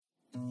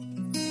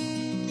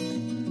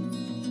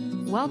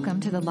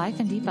Welcome to the Life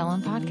in Deep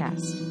Ellum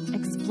podcast,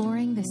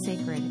 exploring the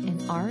sacred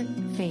in art,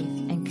 faith,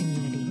 and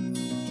community.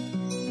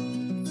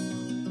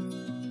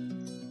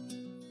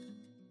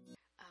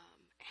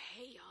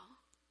 Hey, y'all.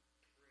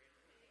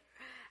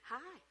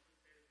 Hi.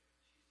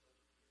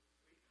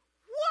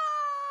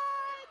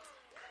 What?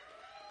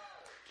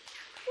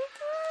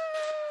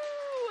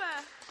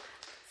 Woo-hoo!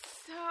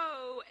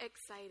 So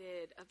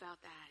excited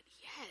about that.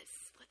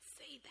 Yes, let's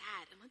say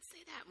that, and let's say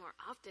that more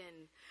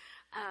often.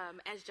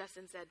 As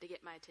Justin said, to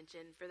get my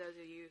attention, for those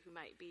of you who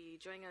might be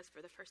joining us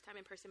for the first time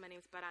in person, my name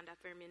is Baranda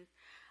Fermin.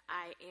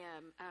 I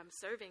am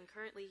serving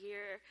currently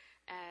here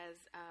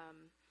as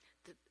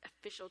the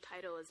official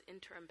title is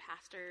interim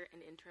pastor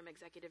and interim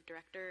executive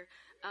director.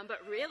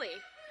 But really,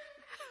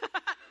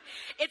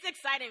 it's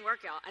exciting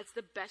work, y'all. It's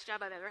the best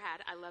job I've ever had.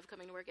 I love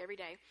coming to work every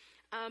day.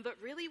 But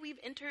really, we've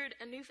entered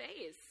a new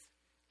phase.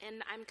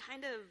 And I'm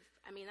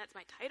that's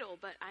my title,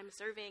 but I'm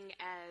serving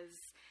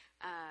as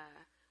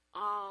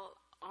all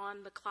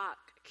on the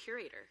clock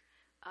curator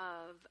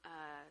of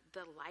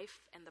the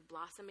life and the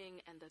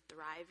blossoming and the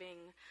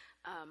thriving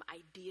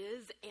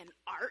ideas and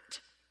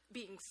art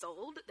being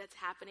sold that's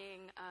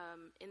happening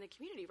in the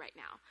community right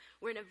now.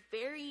 We're in a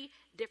very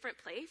different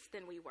place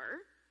than we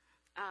were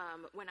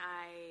when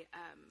I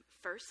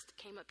first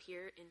came up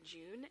here in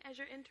June as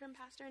your interim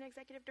pastor and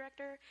executive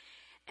director.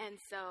 And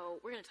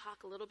so we're going to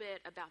talk a little bit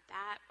about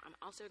that. I'm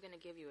also going to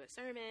give you a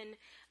sermon.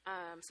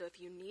 So if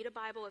you need a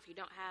Bible, if you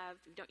don't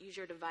use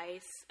your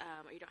device,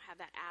 or you don't have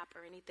that app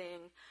or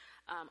anything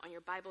on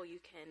your Bible, you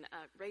can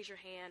raise your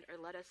hand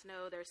or let us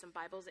know. There's some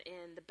Bibles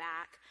in the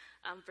back.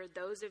 For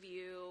those of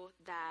you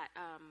that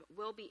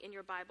will be in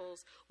your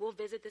Bibles, we'll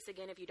visit this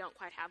again if you don't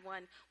quite have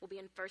one. We'll be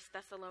in 1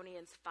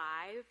 Thessalonians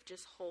 5.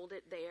 Just hold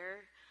it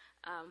there.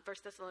 1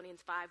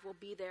 Thessalonians 5 will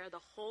be there the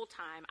whole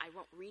time. I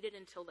won't read it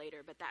until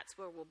later, but that's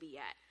where we'll be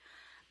at.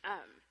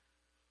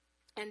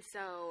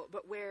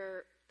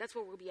 That's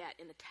where we'll be at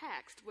in the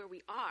text. Where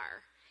we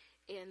are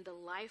in the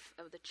life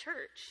of the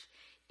church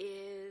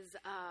is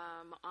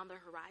on the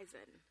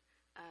horizon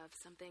of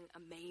something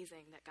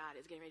amazing that God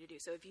is getting ready to do.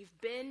 So if you've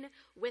been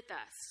with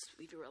us,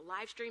 if you were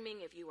live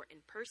streaming, if you were in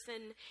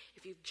person,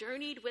 if you've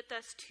journeyed with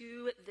us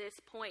to this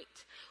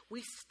point,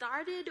 we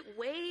started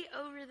way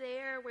over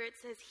there where it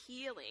says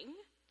healing.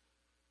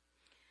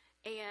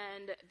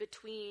 And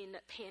between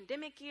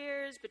pandemic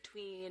years,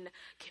 between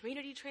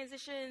community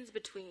transitions,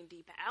 between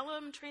Deep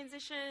Ellum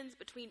transitions,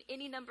 between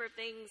any number of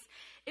things,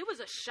 it was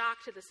a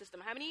shock to the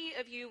system. How many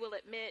of you will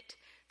admit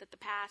that the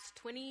past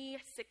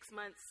 26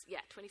 months,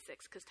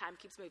 26, because time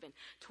keeps moving,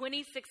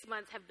 26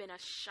 months have been a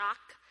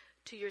shock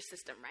to your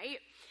system, right?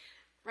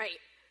 Right.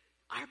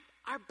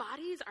 Our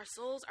bodies, our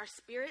souls, our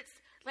spirits,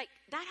 like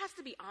that has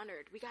to be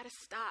honored. We got to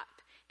stop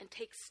and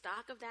take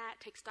stock of that,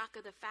 take stock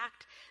of the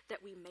fact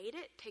that we made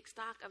it, take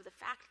stock of the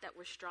fact that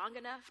we're strong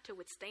enough to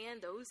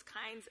withstand those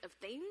kinds of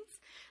things.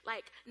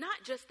 Like,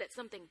 not just that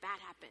something bad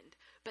happened,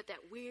 but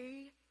that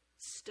we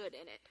stood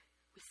in it.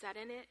 We sat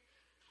in it.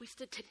 We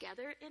stood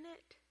together in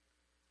it.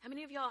 How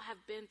many of y'all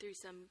have been through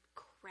some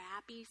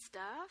crappy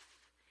stuff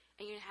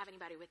and you didn't have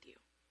anybody with you?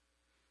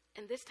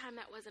 And this time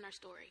that wasn't our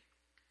story.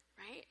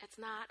 Right? That's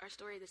not our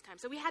story this time.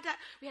 So we had to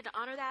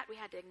honor that. We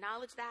had to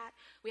acknowledge that.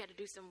 We had to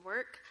do some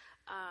work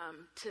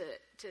to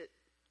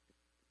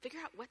figure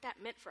out what that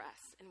meant for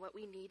us and what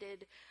we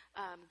needed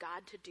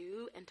God to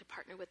do and to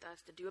partner with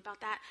us to do about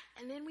that.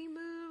 And then we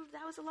moved.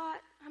 That was a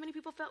lot. How many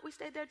people felt we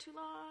stayed there too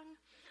long?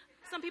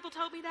 Some people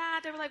told me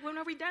that. They were like, when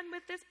are we done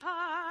with this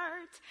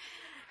part?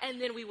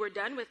 And then we were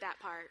done with that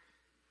part.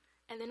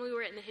 And then we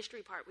were in the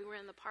history part. We were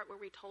in the part where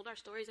we told our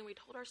stories, and we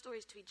told our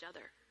stories to each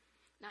other.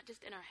 Not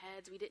just in our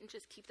heads. We didn't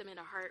just keep them in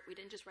our heart. We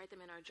didn't just write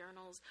them in our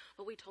journals,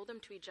 but we told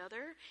them to each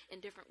other in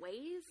different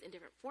ways, in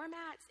different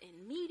formats,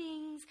 in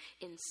meetings,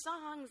 in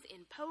songs,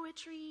 in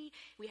poetry.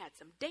 We had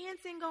some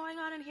dancing going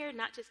on in here,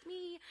 not just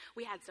me.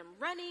 We had some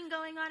running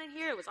going on in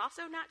here. It was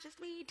also not just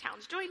me.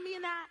 Towns joined me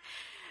in that.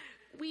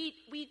 We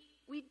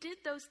did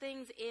those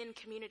things in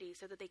community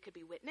so that they could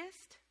be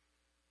witnessed,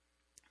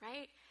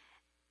 right?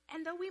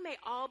 And though we may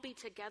all be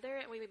together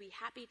and we may be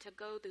happy to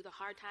go through the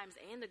hard times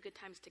and the good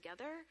times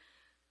together,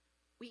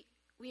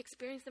 we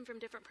experience them from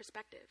different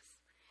perspectives.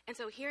 And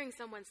so hearing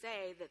someone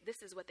say that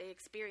this is what they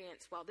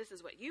experienced, well, this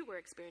is what you were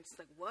experiencing,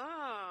 it's like,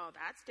 whoa,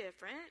 that's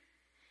different.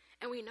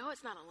 And we know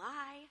it's not a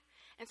lie.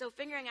 And so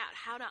figuring out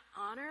how to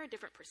honor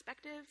different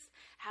perspectives,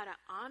 how to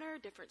honor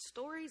different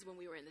stories when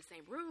we were in the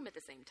same room at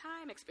the same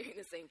time, experiencing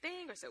the same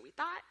thing, or so we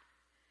thought.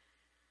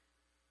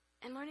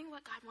 And learning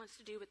what God wants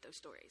to do with those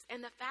stories.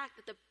 And the fact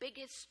that the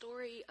biggest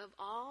story of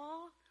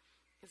all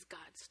is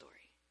God's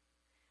story.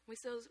 We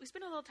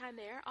spent a little time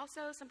there.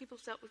 Also, some people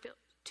felt we felt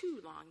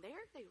too long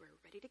there. They were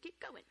ready to get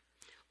going.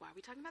 Why are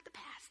we talking about the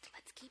past?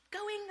 Let's keep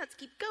going. Let's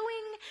keep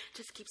going.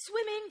 Just keep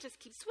swimming. Just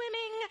keep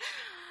swimming.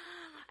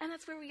 And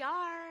that's where we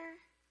are.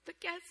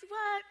 But guess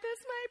what? This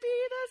might be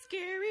the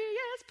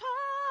scariest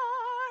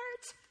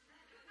part.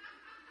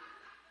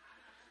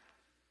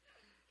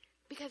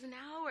 Because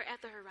now we're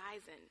at the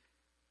horizon.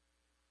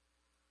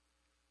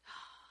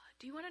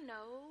 Do you want to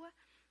know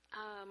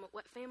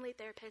what family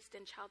therapists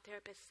and child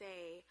therapists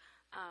say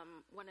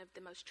one of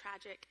the most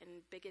tragic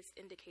and biggest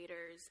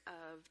indicators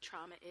of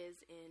trauma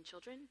is in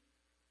children?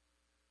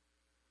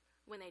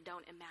 When they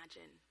don't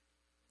imagine,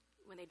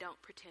 when they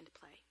don't pretend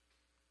play.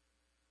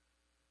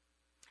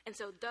 And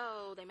so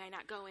though they may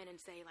not go in and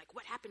say, like,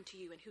 what happened to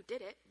you and who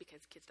did it,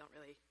 because kids don't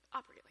really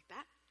operate like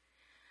that,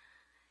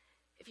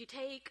 if you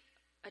take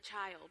a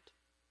child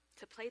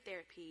to play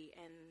therapy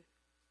and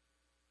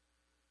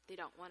they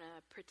don't want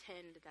to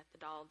pretend that the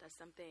doll does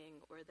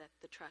something or that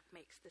the truck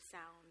makes the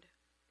sound,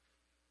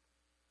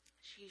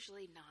 it's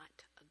usually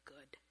not a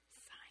good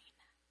sign.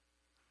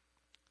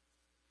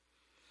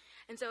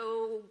 And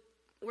so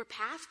we're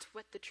past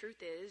what the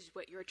truth is,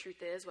 what your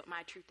truth is, what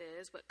my truth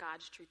is, what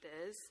God's truth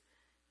is.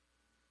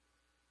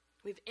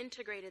 We've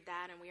integrated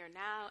that, and we are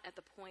now at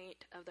the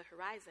point of the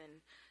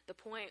horizon, the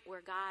point where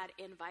God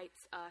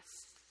invites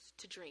us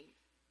to dream.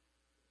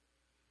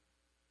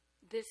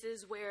 This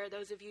is where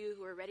those of you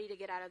who are ready to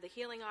get out of the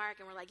healing arc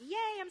and we're like,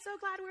 yay, I'm so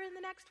glad we're in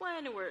the next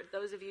one. Or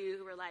those of you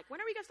who were like,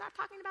 when are we going to stop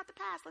talking about the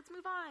past? Let's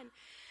move on.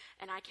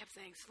 And I kept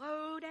saying,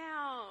 slow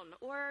down,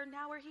 or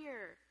now we're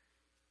here.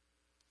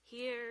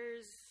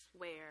 Here's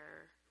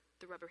where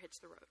the rubber hits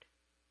the road.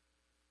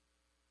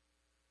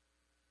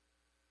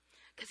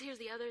 Because here's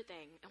the other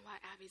thing, and why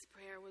Abby's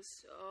prayer was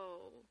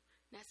so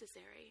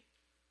necessary.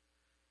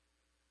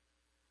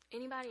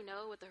 Anybody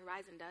know what the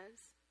horizon does?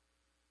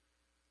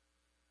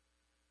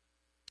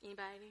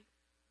 Anybody?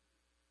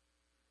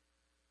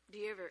 Do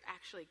you ever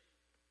actually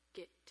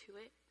get to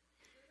it?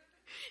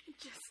 It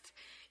just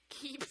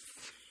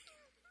keeps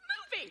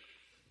moving.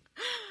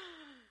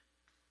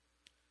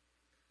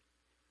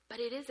 But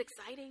it is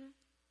exciting.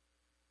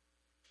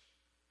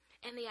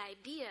 And the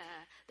idea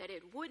that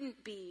it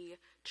wouldn't be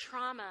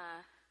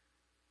trauma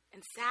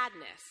and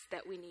sadness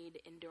that we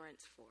need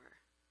endurance for.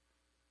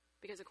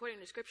 Because according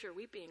to Scripture,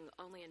 weeping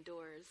only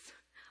endures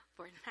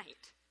for a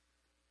night.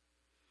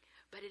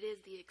 But it is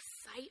the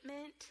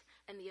excitement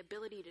and the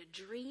ability to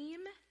dream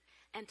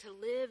and to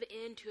live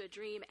into a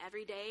dream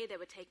every day that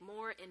would take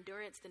more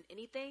endurance than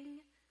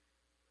anything.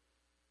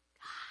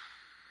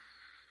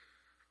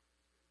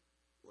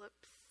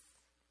 Whoops.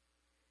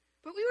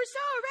 But we were so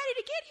ready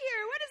to get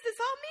here. What does this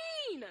all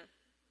mean?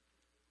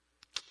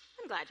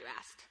 I'm glad you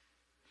asked.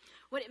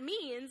 What it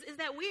means is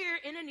that we're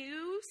in a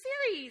new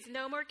series.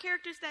 No more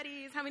character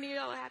studies. How many of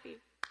y'all are happy?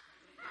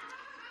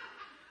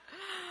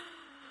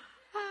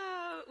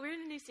 We're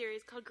in a new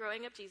series called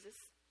Growing Up Jesus.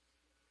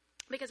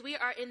 Because we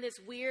are in this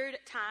weird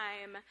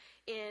time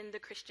in the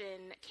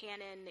Christian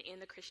canon, in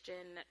the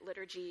Christian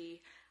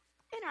liturgy,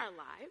 in our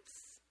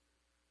lives.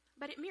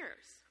 But it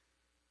mirrors.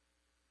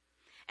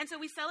 And so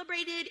we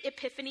celebrated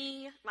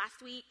Epiphany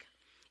last week.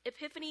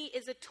 Epiphany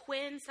is a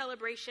twin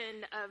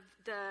celebration of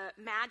the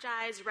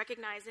Magi's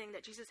recognizing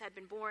that Jesus had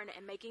been born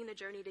and making the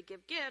journey to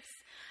give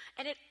gifts.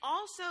 And it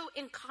also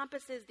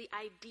encompasses the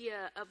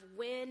idea of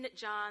when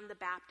John the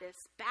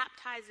Baptist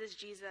baptizes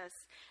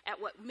Jesus at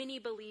what many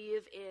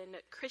believe in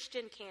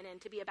Christian canon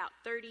to be about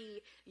 30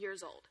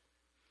 years old,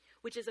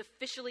 which is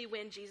officially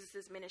when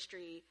Jesus'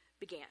 ministry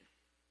began.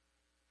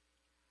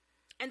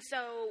 And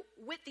so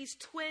with these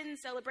twin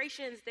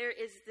celebrations, there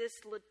is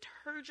this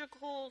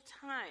liturgical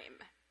time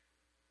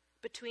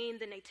between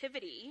the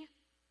Nativity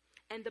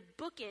and the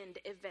bookend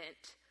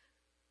event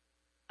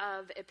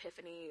of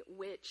Epiphany,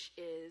 which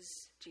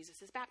is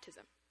Jesus'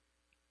 baptism,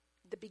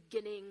 the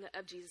beginning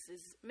of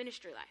Jesus'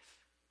 ministry life.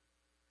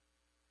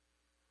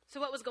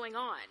 So what was going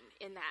on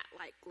in that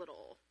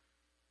little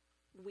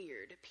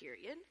weird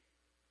period?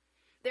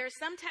 There are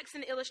some texts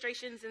and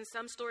illustrations and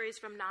some stories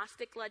from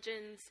Gnostic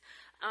legends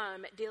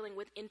dealing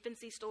with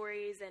infancy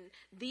stories, and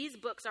these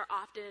books are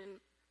often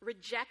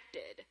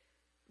rejected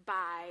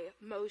by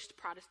most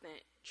Protestant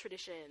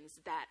traditions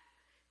that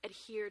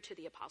adhere to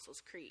the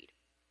Apostles' Creed.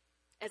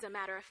 As a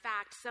matter of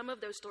fact, some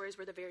of those stories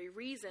were the very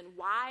reason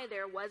why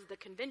there was the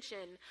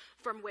convention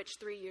from which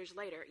 3 years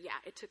later,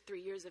 it took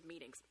 3 years of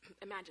meetings,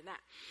 imagine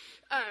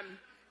that,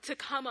 to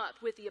come up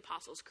with the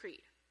Apostles'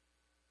 Creed.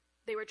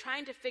 They were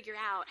trying to figure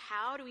out,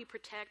 how do we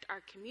protect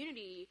our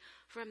community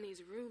from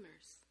these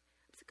rumors?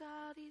 I'm sick of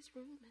all these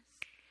rumors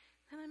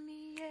telling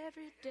me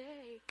every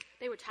day.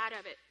 They were tired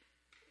of it.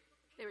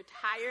 They were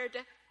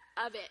tired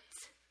of it,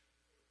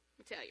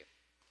 let me tell you.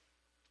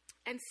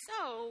 And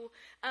so,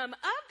 of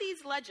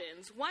these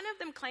legends, one of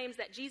them claims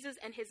that Jesus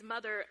and his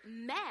mother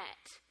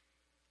met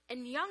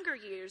in younger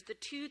years, the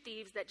two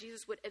thieves that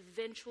Jesus would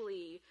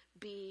eventually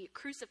be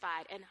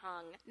crucified and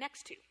hung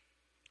next to.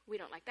 We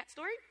don't like that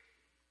story.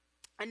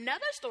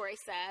 Another story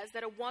says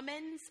that a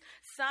woman's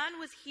son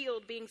was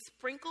healed being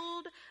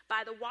sprinkled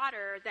by the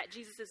water that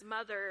Jesus'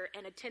 mother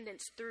and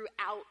attendants threw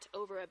out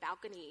over a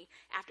balcony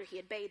after he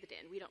had bathed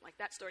in. We don't like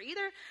that story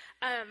either.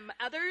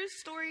 Other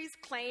stories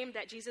claim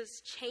that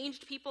Jesus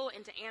changed people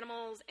into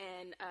animals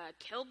and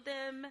killed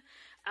them,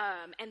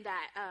 and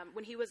that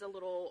when he was a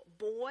little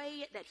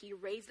boy that he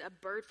raised a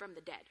bird from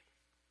the dead.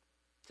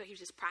 So he was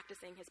just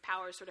practicing his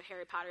powers, sort of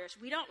Harry Potter-ish.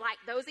 We don't like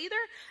those either.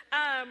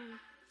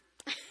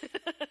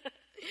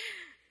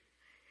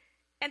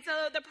 And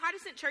so the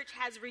Protestant church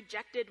has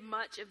rejected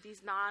much of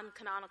these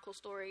non-canonical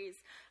stories.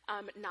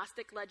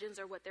 Gnostic legends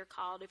are what they're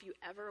called, if you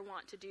ever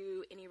want to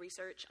do any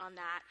research on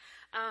that.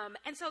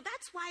 And so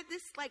that's why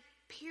this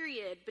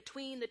period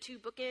between the two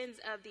bookends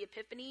of the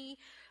Epiphany,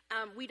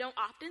 we don't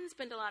often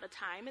spend a lot of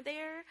time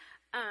there,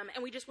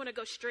 and we just want to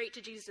go straight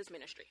to Jesus'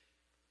 ministry.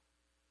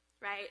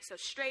 Right? So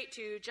straight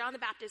to John the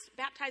Baptist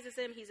baptizes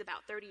him. He's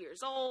about 30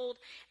 years old,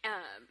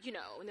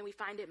 and then we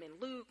find him in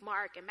Luke,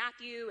 Mark, and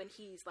Matthew, and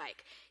he's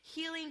like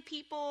healing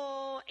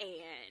people,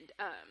 and,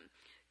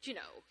 he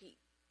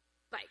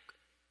like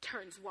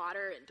turns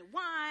water into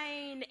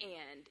wine,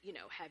 and,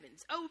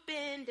 heaven's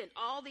opened, and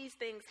all these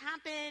things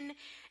happen,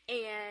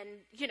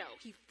 and,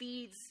 he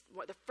feeds,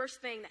 the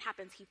first thing that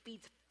happens, he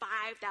feeds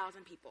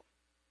 5,000 people.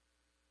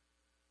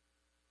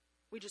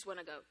 We just want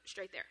to go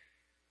straight there.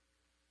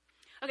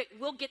 Okay,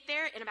 we'll get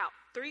there in about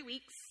 3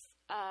 weeks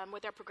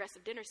with our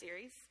Progressive Dinner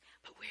series,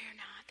 but we're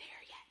not there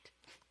yet.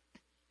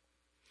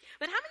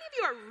 But how many of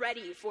you are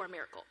ready for a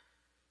miracle?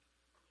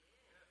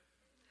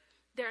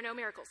 There are no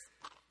miracles.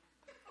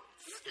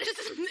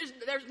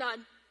 There's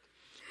none.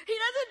 He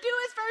doesn't do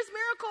his first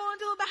miracle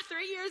until about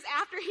 3 years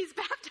after he's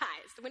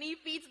baptized, when he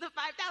feeds the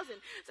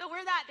 5,000. So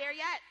we're not there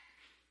yet.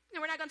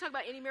 And we're not going to talk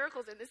about any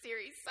miracles in this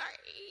series.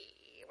 Sorry,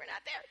 we're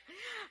not there.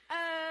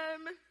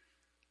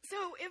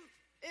 So if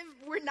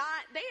we're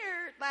not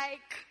there,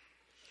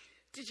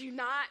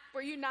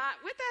 were you not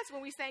with us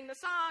when we sang the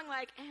song,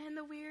 and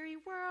the weary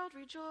world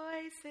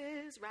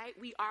rejoices, right?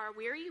 We are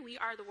weary, we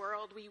are the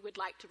world, we would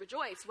like to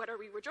rejoice. What are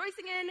we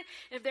rejoicing in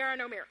if there are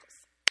no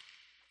miracles?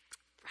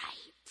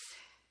 Right.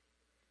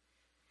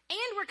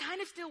 And we're kind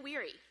of still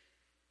weary.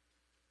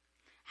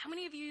 How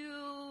many of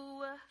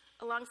you,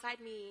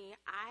 alongside me,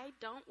 I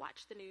don't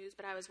watch the news,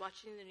 but I was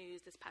watching the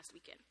news this past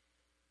weekend,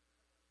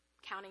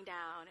 counting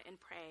down and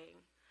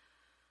praying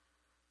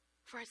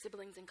for our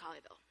siblings in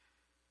Colleyville,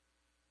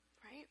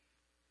 right?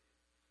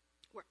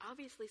 We're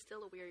obviously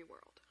still a weary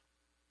world.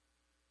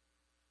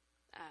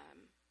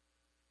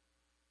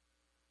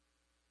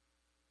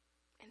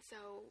 And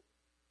so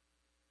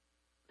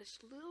this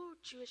little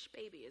Jewish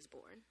baby is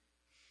born,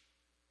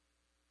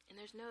 and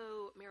there's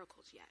no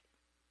miracles yet.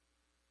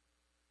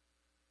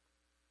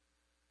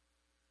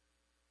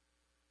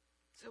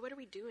 So what are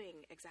we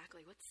doing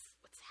exactly? What's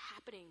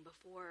happening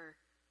before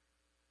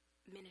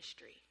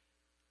ministry?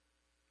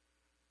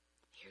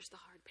 Here's the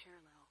hard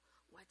parallel.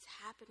 What's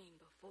happening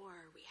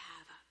before we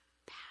have a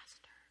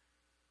pastor?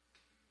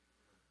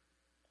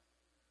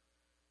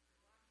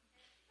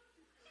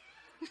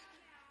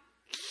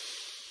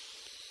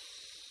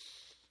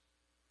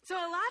 So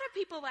a lot of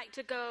people like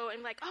to go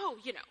and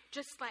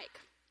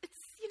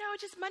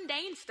it's just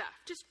mundane stuff,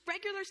 just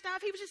regular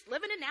stuff. He was just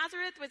living in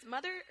Nazareth with his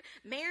mother,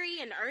 Mary,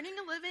 and earning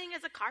a living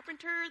as a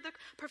carpenter, the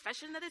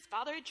profession that his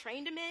father had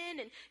trained him in,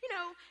 and,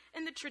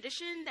 and the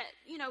tradition that,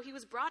 he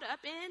was brought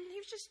up in. He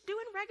was just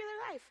doing regular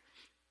life.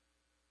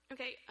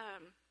 Okay,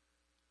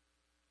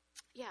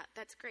 yeah,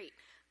 that's great.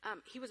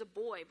 He was a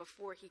boy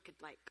before he could,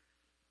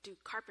 do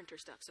carpenter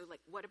stuff. So,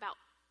 what about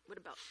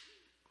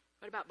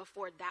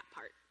before that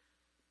part?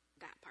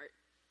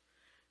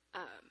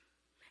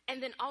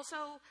 And then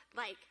also,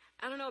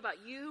 I don't know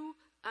about you,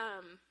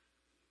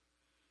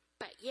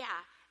 but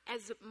yeah,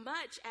 as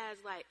much as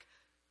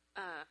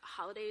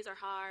holidays are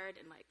hard,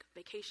 and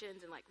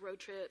vacations and road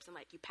trips, and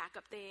you pack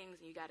up things,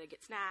 and you got to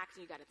get snacks,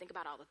 and you got to think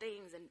about all the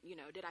things, and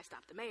did I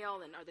stop the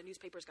mail, and are the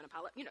newspapers going to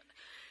pile up?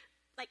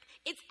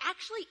 It's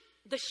actually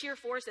the sheer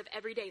force of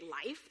everyday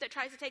life that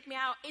tries to take me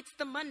out. It's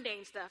the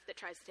mundane stuff that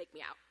tries to take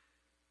me out.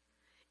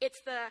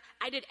 It's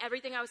I did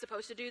everything I was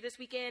supposed to do this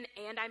weekend,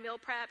 and I meal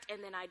prepped,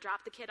 and then I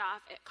dropped the kid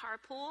off at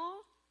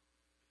carpool,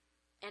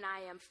 and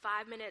I am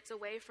 5 minutes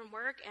away from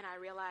work, and I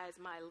realize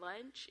my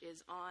lunch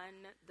is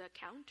on the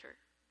counter.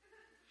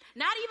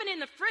 Not even in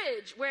the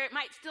fridge, where it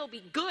might still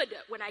be good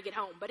when I get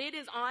home, but it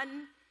is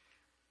on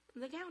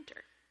the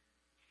counter.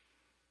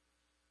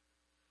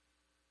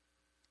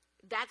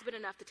 That's been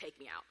enough to take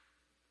me out.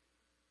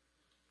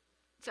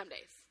 Some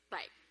days.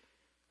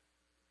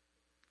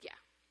 Yeah.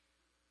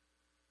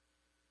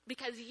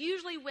 Because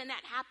usually when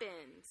that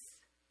happens,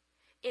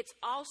 it's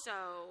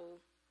also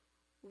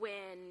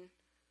when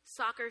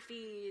soccer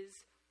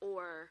fees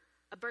or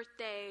a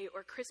birthday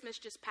or Christmas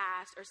just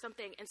passed or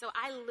something. And so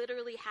I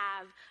literally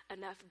have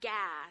enough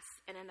gas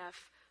and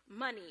enough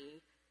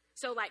money.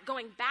 So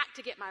going back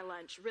to get my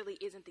lunch really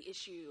isn't the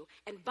issue.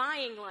 And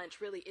buying lunch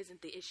really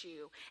isn't the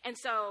issue.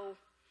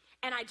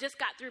 And I just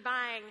got through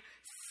buying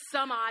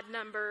some odd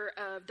number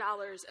of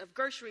dollars of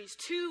groceries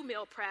to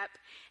meal prep.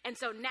 And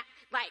so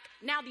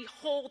now the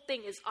whole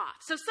thing is off.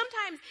 So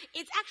sometimes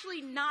it's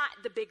actually not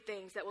the big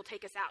things that will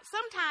take us out.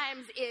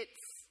 Sometimes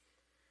it's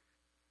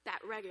that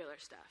regular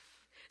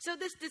stuff. So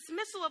this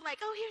dismissal of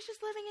he's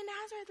just living in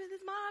Nazareth with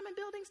his mom and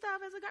building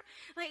stuff as a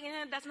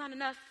that's not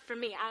enough for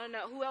me. I don't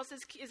know. Who else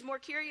is more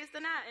curious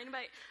than that?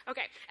 Anybody?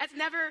 Okay. That's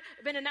never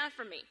been enough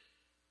for me.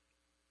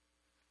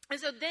 And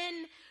so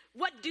then,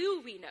 what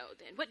do we know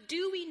then? What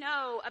do we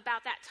know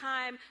about that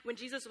time when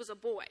Jesus was a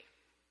boy?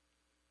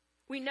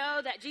 We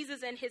know that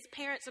Jesus and his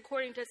parents,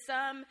 according to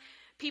some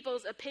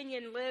people's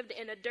opinion, lived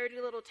in a dirty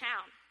little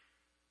town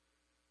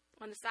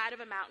on the side of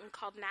a mountain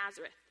called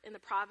Nazareth in the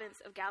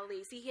province of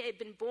Galilee. See, he had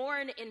been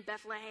born in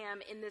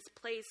Bethlehem, in this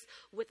place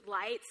with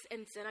lights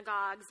and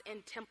synagogues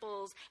and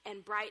temples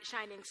and bright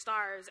shining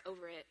stars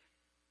over it.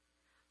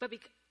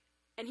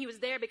 And he was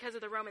there because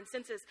of the Roman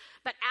census.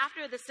 But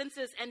after the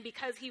census, and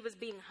because he was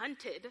being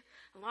hunted,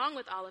 along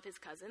with all of his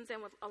cousins,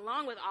 and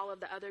along with all of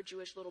the other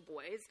Jewish little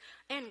boys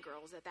and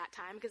girls at that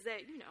time, because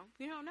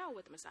you don't know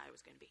what the Messiah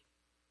was going to be.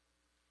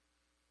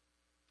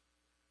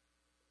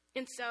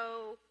 And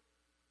so,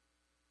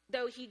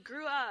 though he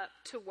grew up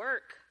to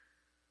work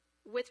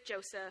with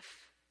Joseph,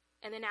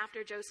 and then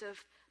after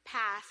Joseph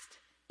passed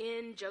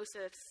in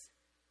Joseph's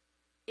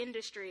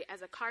industry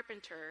as a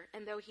carpenter,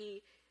 and though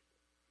he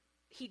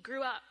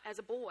grew up as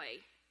a boy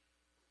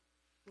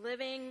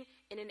living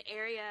in an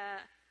area,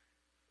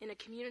 in a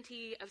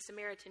community of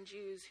Samaritan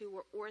Jews who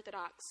were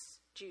Orthodox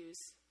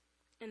Jews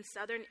in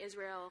southern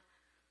Israel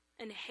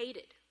and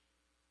hated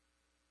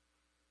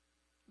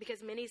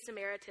because many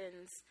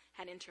Samaritans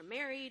had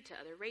intermarried to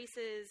other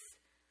races,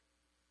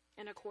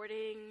 and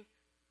according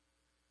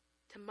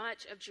to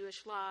much of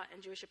Jewish law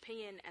and Jewish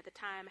opinion at the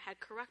time, had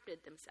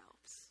corrupted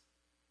themselves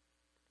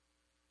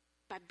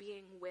by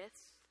being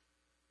with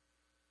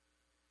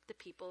the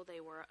people they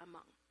were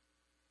among.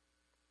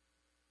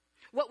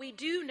 What we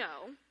do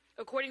know,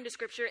 according to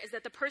Scripture, is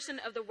that the person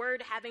of the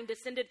Word, having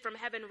descended from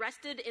heaven,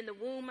 rested in the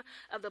womb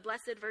of the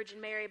Blessed Virgin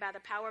Mary by the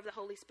power of the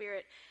Holy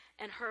Spirit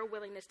and her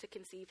willingness to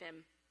conceive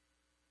him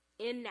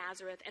in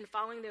Nazareth. And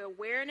following the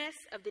awareness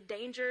of the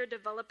danger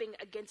developing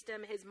against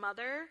him, his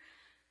mother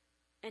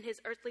and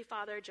his earthly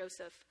father,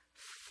 Joseph,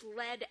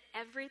 fled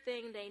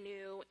everything they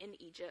knew in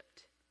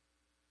Egypt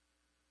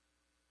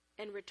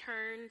and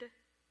returned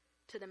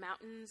to the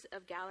mountains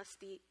of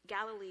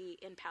Galilee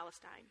in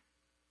Palestine.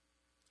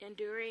 And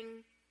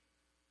during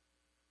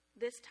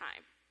this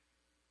time,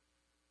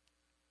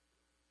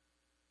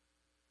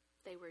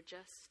 they were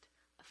just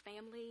a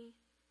family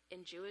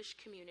in Jewish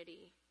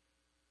community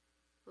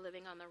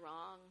living on the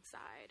wrong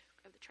side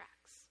of the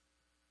tracks.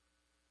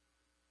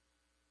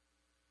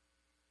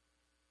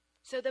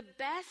 So the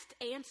best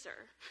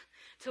answer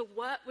to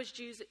what was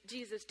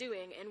Jesus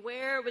doing and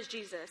where was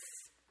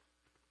Jesus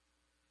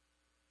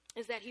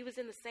is that he was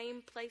in the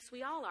same place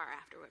we all are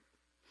afterward,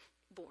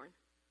 born.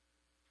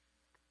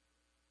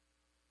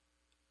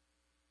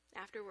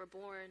 After we're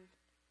born,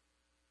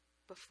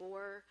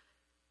 before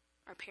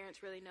our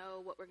parents really know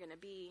what we're going to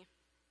be,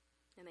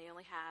 and they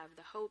only have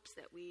the hopes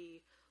that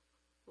we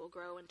will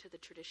grow into the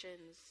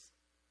traditions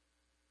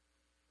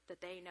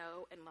that they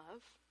know and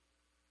love,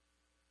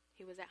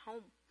 he was at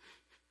home.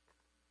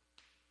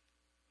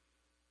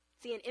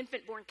 See, an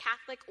infant born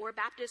Catholic or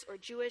Baptist or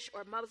Jewish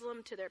or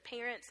Muslim to their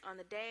parents on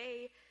the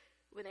day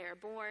when they are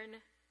born,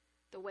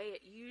 the way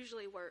it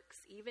usually works,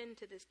 even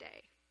to this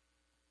day,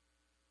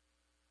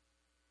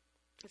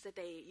 is that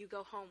you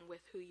go home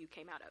with who you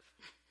came out of.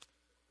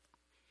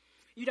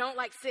 You don't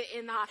sit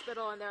in the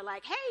hospital and they're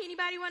like, hey,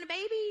 anybody want a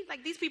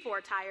baby? These people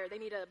are tired. They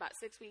need about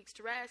 6 weeks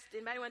to rest.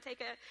 Anybody want to take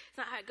it's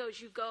not how it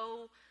goes. You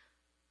go,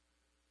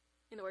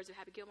 in the words of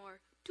Happy Gilmore,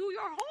 to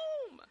your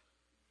home.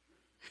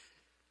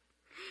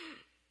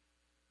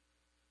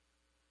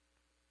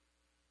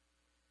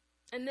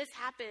 And this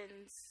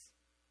happens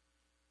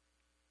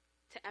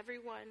to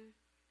everyone,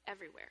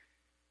 everywhere.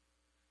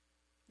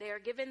 They are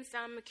given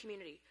some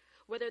community.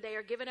 Whether they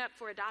are given up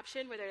for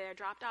adoption, whether they are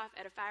dropped off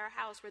at a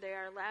firehouse, whether they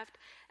are left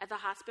at the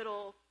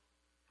hospital,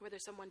 whether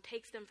someone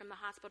takes them from the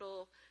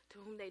hospital to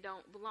whom they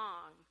don't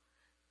belong,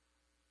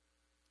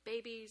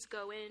 babies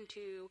go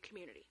into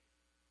community.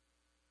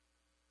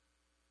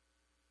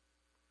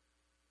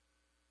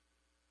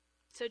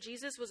 So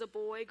Jesus was a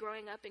boy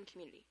growing up in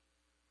community.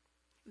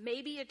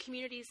 Maybe a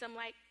community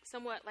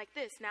somewhat like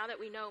this, now that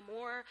we know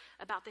more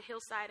about the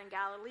hillside in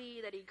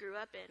Galilee that he grew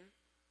up in.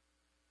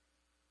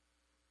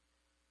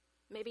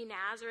 Maybe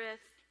Nazareth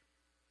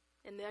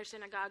and their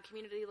synagogue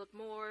community looked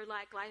more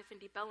like life in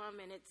Deep Ellum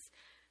and its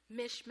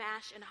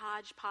mishmash and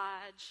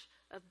hodgepodge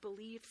of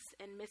beliefs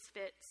and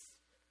misfits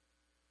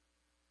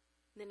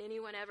than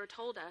anyone ever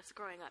told us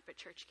growing up at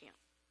church camp.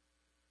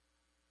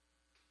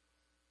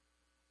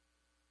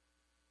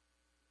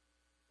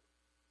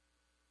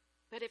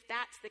 But if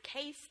that's the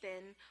case,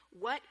 then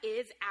what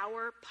is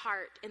our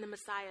part in the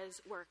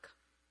Messiah's work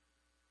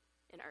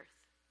in earth?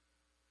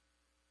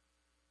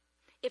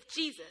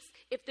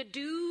 If the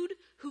dude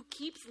who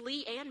keeps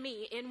Lee and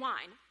me in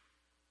wine,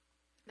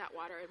 that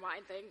water and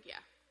wine thing,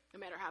 yeah, no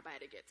matter how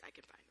bad it gets, I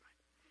can find wine.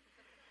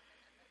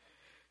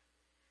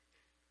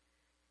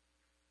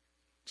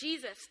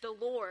 Jesus, the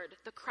Lord,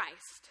 the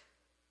Christ,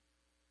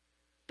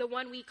 the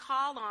one we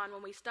call on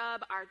when we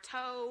stub our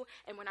toe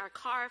and when our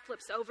car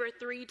flips over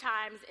 3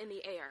 times in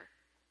the air.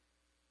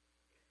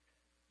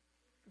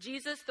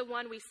 Jesus, the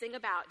one we sing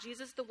about.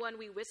 Jesus, the one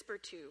we whisper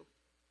to.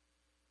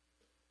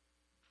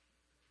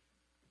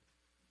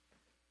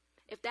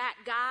 If that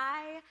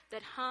guy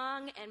that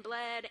hung and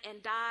bled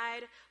and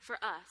died for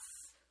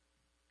us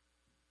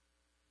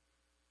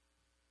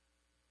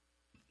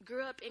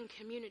grew up in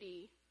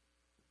community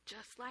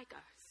just like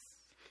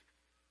us,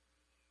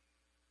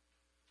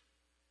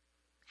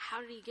 How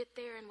did he get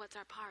there, and what's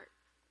our part?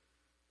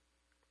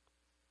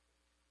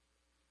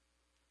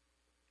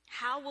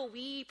 How will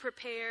we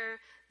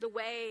prepare the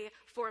way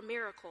for a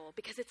miracle?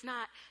 Because it's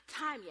not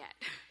time yet.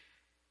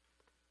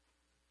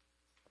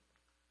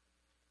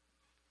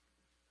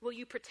 Will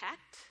you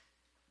protect,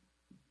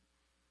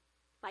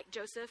 like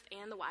Joseph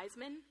and the wise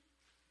men?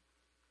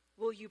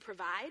 Will you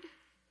provide?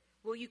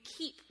 Will you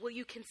keep? Will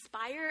you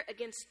conspire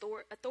against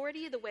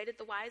authority the way that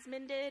the wise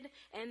men did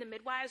and the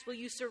midwives? Will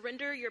you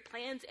surrender your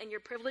plans and your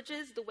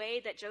privileges the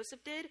way that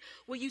Joseph did?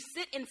 Will you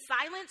sit in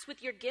silence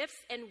with your gifts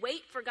and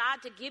wait for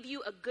God to give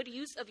you a good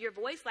use of your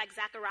voice like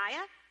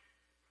Zechariah?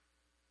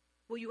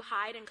 Will you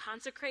hide and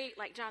consecrate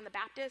like John the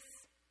Baptist?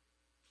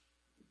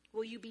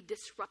 Will you be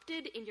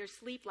disrupted in your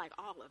sleep like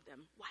all of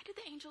them? Why did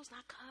the angels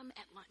not come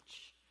at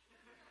lunch?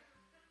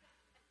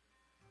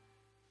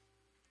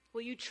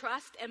 Will you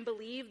trust and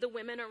believe the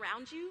women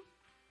around you?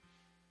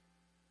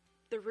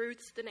 The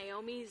Ruths, the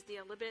Naomis, the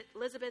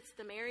Elizabeths,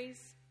 the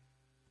Marys?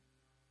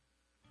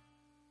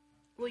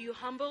 Will you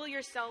humble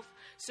yourself,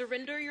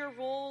 surrender your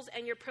roles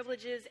and your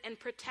privileges, and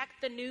protect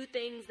the new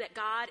things that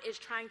God is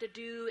trying to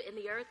do in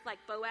the earth, like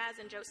Boaz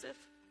and Joseph?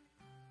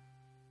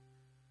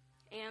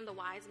 And the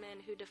wise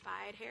men who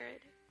defied Herod?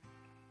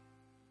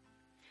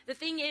 The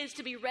thing is,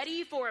 to be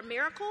ready for a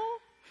miracle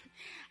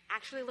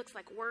actually looks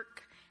like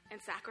work and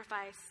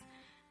sacrifice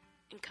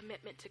and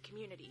commitment to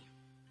community.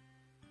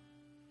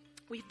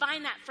 We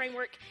find that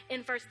framework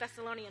in 1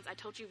 Thessalonians. I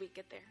told you we'd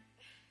get there.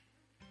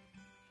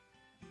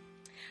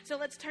 So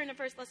let's turn to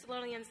 1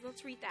 Thessalonians.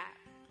 Let's read that.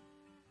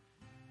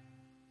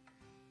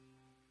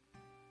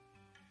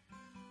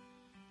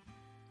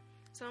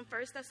 So in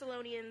 1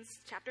 Thessalonians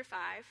chapter 5,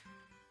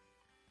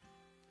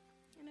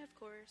 and of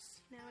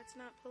course, now it's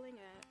not pulling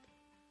up.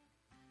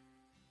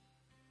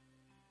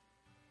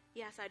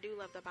 Yes, I do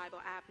love the Bible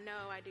app.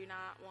 No, I do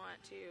not want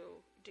to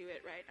do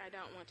it right. I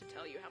don't want to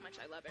tell you how much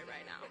I love it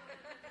right now.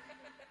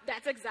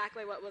 That's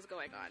exactly what was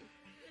going on.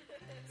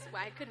 That's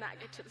why I could not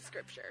get to the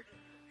scripture.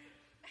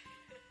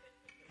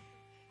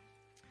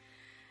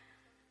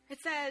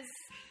 It says,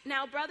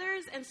 "Now,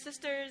 brothers and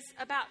sisters,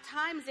 about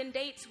times and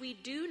dates we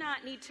do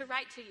not need to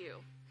write to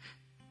you.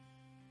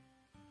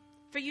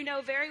 For you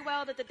know very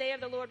well that the day of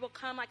the Lord will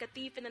come like a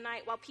thief in the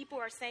night, while people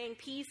are saying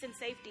peace and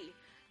safety.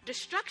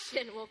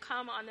 Destruction will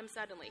come on them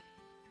suddenly.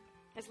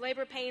 As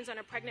labor pains on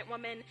a pregnant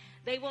woman,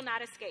 they will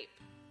not escape.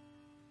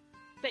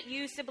 But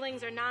you,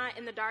 siblings, are not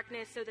in the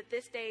darkness, so that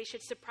this day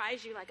should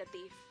surprise you like a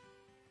thief.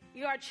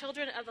 You are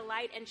children of the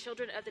light and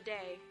children of the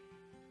day.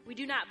 We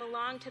do not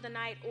belong to the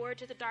night or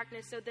to the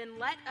darkness, so then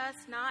let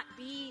us not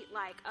be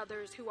like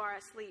others who are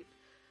asleep,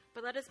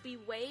 but let us be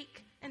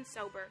awake and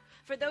sober.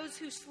 For those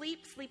who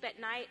sleep, sleep at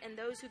night, and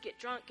those who get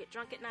drunk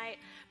at night.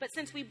 But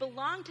since we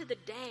belong to the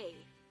day,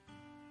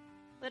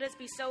 let us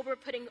be sober,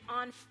 putting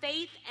on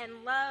faith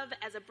and love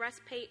as a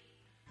breastplate,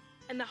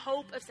 and the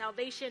hope of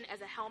salvation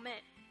as a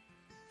helmet.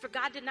 For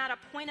God did not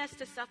appoint us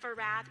to suffer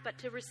wrath, but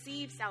to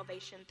receive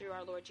salvation through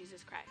our Lord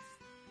Jesus Christ.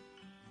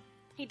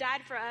 He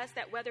died for us,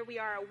 that whether we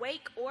are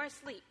awake or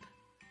asleep,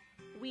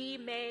 we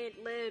may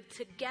live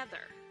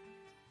together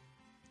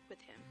with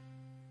him.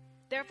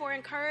 Therefore,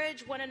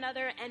 encourage one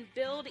another and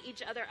build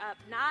each other up,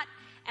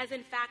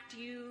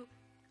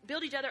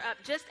 build each other up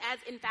just as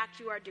in fact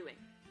you are doing.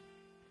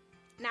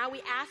 Now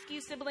we ask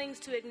you, siblings,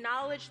 to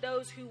acknowledge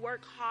those who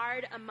work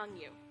hard among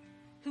you,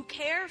 who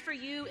care for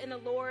you in the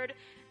Lord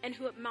and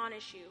who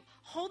admonish you.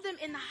 Hold them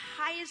in the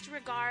highest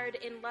regard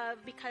in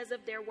love because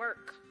of their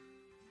work.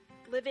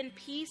 Live in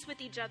peace with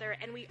each other,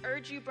 and we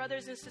urge you,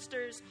 brothers and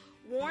sisters,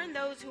 warn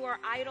those who are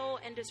idle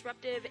and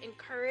disruptive,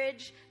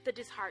 encourage the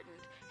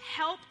disheartened,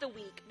 help the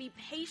weak, be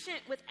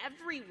patient with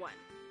everyone.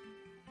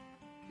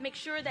 Make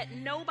sure that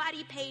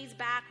nobody pays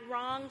back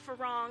wrong for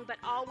wrong, but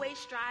always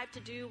strive to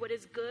do what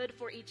is good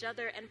for each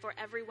other and for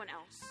everyone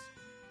else.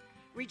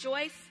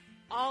 Rejoice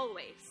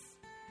always.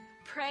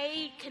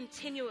 Pray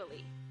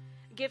continually.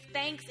 Give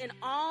thanks in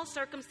all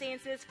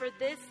circumstances, for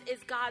this is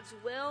God's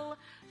will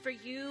for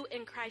you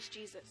in Christ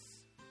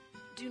Jesus.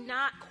 Do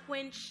not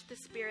quench the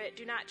Spirit.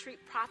 Do not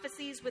treat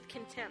prophecies with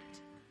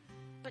contempt,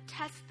 but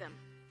test them.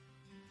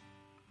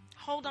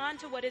 Hold on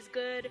to what is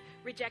good.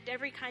 Reject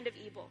every kind of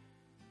evil.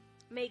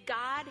 May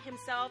God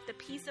himself, the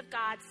peace of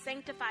God,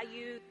 sanctify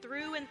you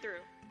through and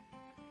through.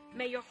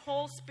 May your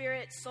whole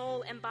spirit,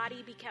 soul, and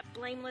body be kept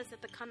blameless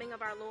at the coming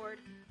of our Lord.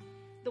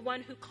 The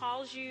one who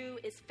calls you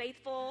is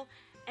faithful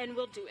and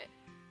will do it.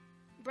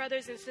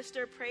 Brothers and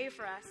sisters, pray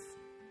for us.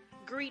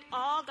 Greet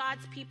all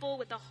God's people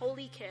with a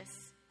holy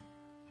kiss.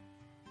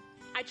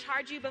 I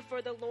charge you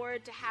before the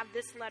Lord to have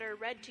this letter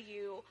read to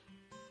you.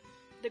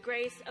 The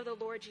grace of the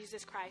Lord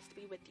Jesus Christ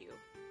be with you.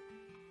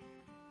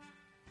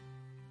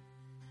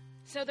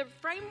 So the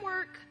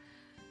framework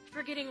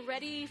for getting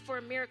ready for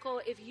a miracle,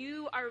 if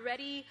you are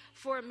ready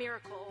for a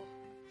miracle,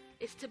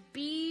 is to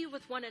be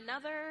with one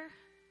another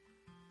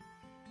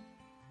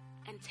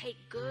and take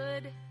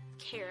good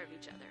care of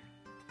each other.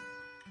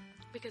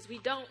 Because we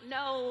don't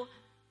know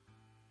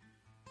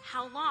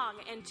how long,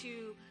 and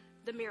to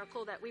the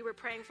miracle that we were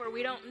praying for.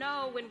 We don't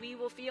know when we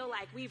will feel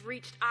like we've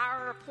reached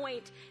our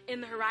point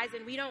in the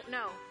horizon. We don't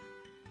know.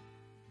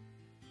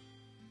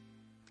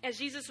 As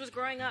Jesus was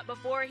growing up,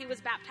 before he was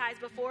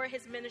baptized, before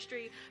his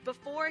ministry,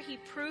 before he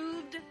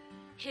proved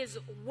his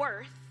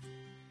worth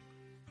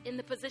in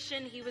the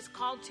position he was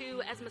called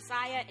to as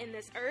Messiah in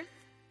this earth,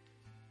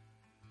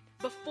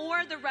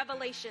 before the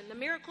revelation, the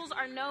miracles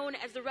are known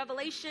as the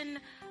revelation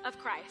of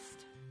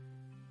Christ.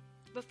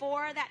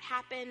 Before that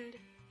happened,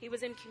 he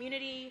was in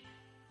community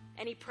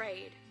and he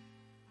prayed.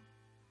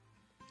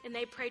 And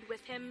they prayed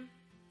with him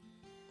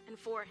and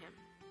for him.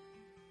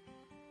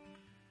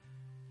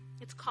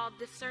 It's called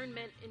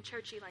discernment in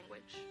churchy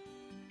language.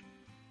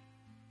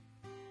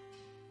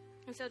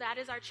 And so that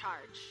is our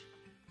charge.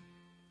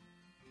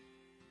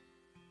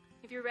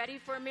 If you're ready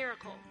for a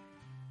miracle,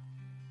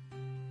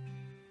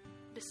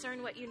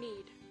 discern what you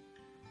need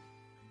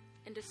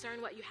and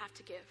discern what you have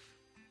to give.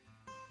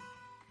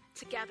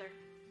 Together.